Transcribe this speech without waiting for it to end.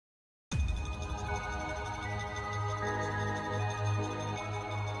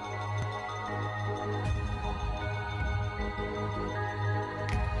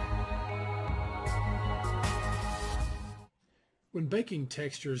When baking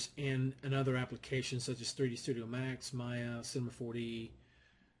textures in another applications such as 3D Studio Max, Maya, Cinema 4D,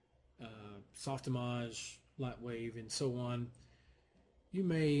 Softimage, Lightwave, and so on, you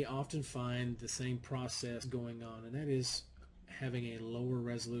may often find the same process going on, and that is having a lower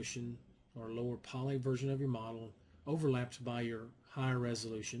resolution or lower poly version of your model overlapped by your higher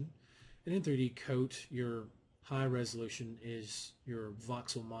resolution. And in 3D Coat, your high resolution is your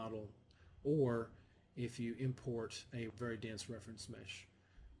voxel model, or if you import a very dense reference mesh.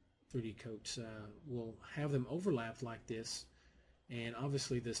 3D Coat will have them overlapped like this, and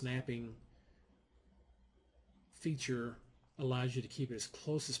obviously the snapping feature allows you to keep it as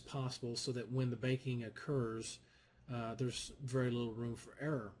close as possible so that when the baking occurs, there's very little room for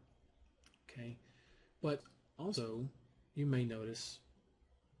error. Okay, but also you may notice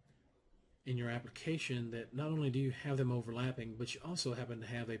in your application that not only do you have them overlapping, but you also happen to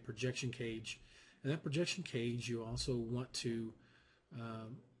have a projection cage, and that projection cage you also want to,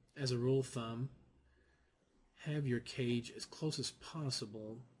 as a rule of thumb, have your cage as close as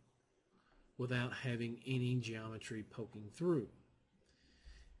possible without having any geometry poking through.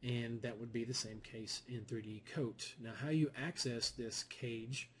 And that would be the same case in 3D Coat. Now, how you access this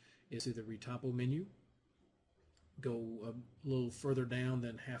cage is through the Retopo menu. Go a little further down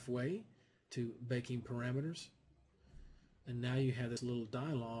than halfway to Baking Parameters. And now you have this little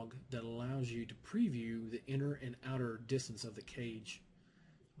dialog that allows you to preview the inner and outer distance of the cage.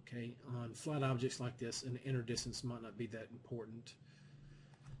 Okay, on flat objects like this, an inner distance might not be that important.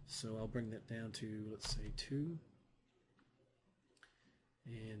 So I'll bring that down to, let's say, 2.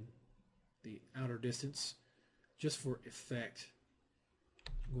 And the outer distance, just for effect,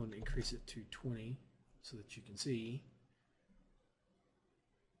 I'm going to increase it to 20 so that you can see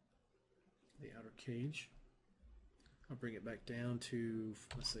the outer cage. I'll bring it back down to,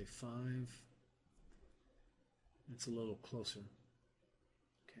 let's say, 5. It's a little closer.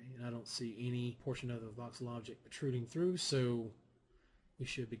 Okay, and I don't see any portion of the voxel object protruding through, so we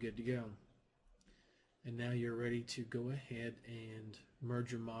should be good to go. And now you're ready to go ahead and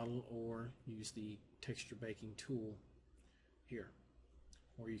merge your model or use the texture baking tool here.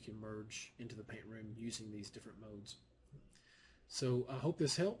 Or you can merge into the paint room using these different modes. So I hope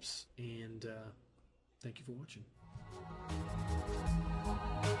this helps, and thank you for watching.